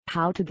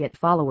How to get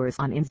followers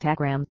on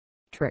Instagram.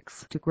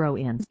 Tricks to grow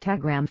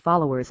Instagram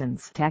followers.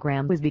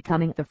 Instagram is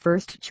becoming the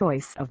first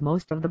choice of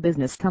most of the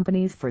business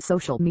companies for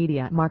social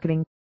media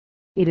marketing.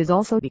 It is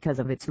also because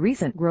of its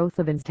recent growth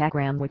of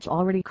Instagram, which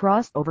already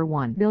crossed over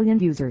 1 billion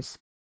users.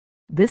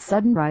 This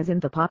sudden rise in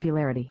the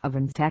popularity of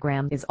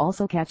Instagram is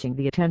also catching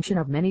the attention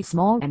of many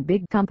small and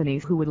big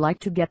companies who would like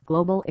to get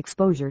global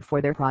exposure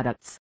for their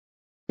products.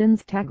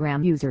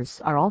 Instagram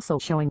users are also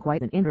showing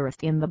quite an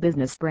interest in the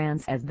business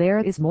brands, as there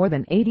is more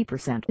than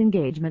 80%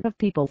 engagement of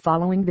people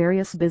following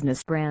various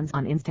business brands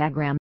on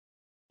Instagram.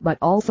 But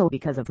also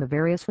because of the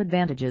various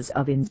advantages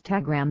of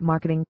Instagram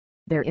marketing,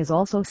 there is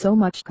also so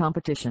much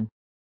competition.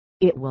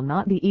 It will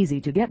not be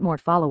easy to get more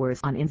followers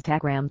on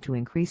Instagram to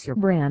increase your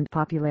brand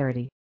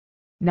popularity.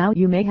 Now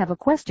you may have a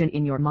question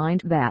in your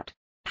mind that,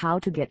 how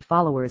to get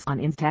followers on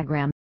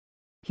Instagram?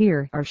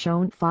 Here are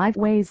shown 5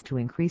 ways to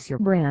increase your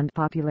brand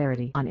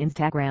popularity on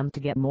Instagram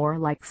to get more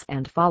likes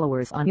and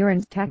followers on your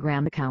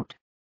Instagram account.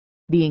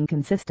 Being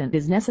consistent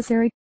is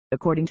necessary.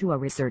 According to a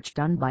research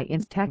done by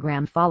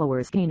Instagram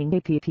Followers Gaining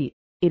app,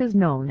 it is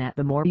known that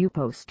the more you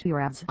post your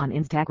ads on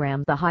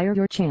Instagram, the higher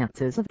your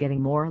chances of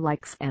getting more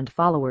likes and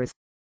followers.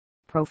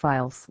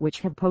 Profiles which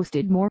have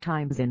posted more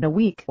times in a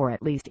week or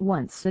at least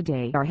once a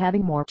day are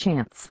having more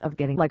chance of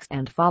getting likes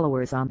and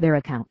followers on their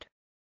account.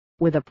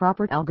 With a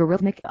proper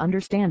algorithmic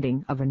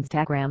understanding of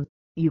Instagram,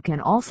 you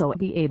can also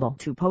be able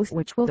to post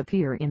which will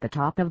appear in the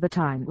top of the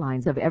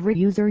timelines of every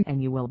user,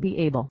 and you will be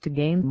able to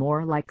gain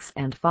more likes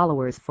and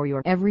followers for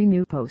your every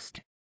new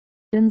post.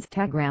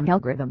 Instagram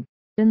algorithm.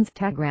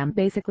 Instagram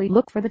basically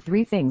look for the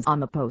 3 things on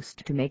the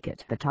post to make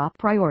it the top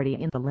priority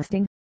in the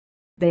listing.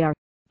 They are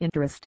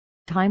interest,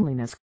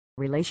 timeliness,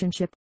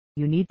 relationship.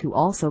 You need to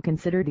also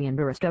consider the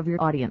interest of your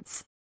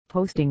audience,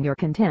 posting your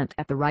content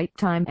at the right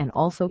time, and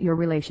also your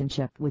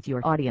relationship with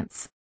your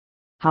audience.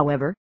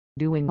 However,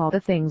 doing all the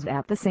things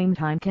at the same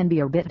time can be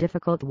a bit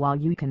difficult, while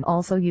you can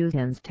also use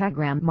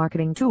Instagram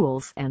marketing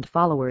tools and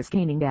followers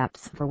gaining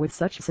apps for with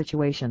such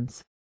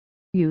situations.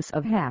 Use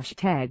of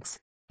hashtags.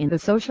 In the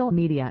social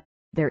media,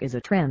 there is a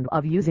trend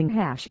of using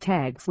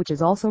hashtags, which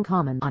is also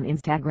common on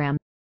Instagram.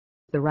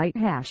 The right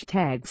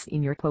hashtags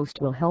in your post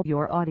will help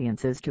your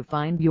audiences to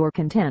find your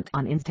content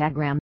on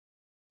Instagram.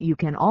 You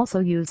can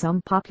also use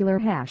some popular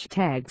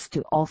hashtags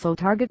to also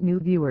target new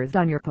viewers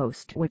on your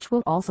post, which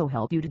will also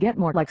help you to get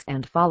more likes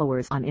and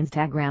followers on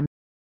Instagram.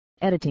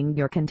 Editing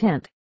your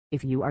content.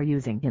 If you are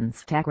using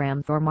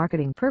Instagram for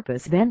marketing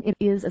purpose, then it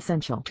is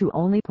essential to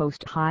only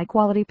post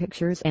high-quality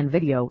pictures and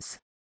videos.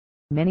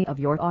 Many of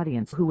your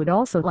audience who would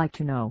also like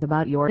to know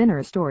about your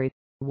inner story,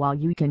 while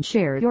you can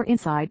share your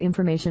inside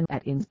information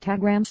at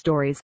Instagram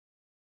stories.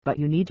 But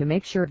you need to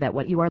make sure that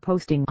what you are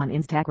posting on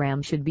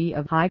Instagram should be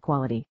of high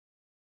quality.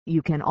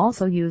 You can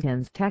also use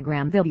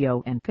Instagram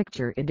video and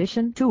picture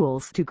edition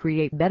tools to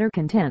create better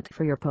content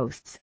for your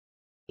posts.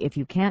 If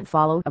you can't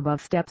follow above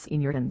steps in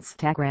your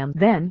Instagram,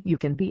 then you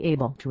can be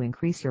able to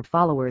increase your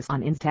followers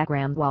on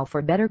Instagram, while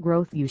for better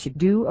growth you should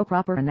do a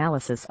proper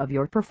analysis of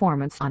your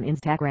performance on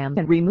Instagram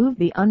and remove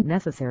the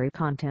unnecessary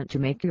content to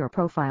make your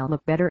profile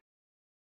look better.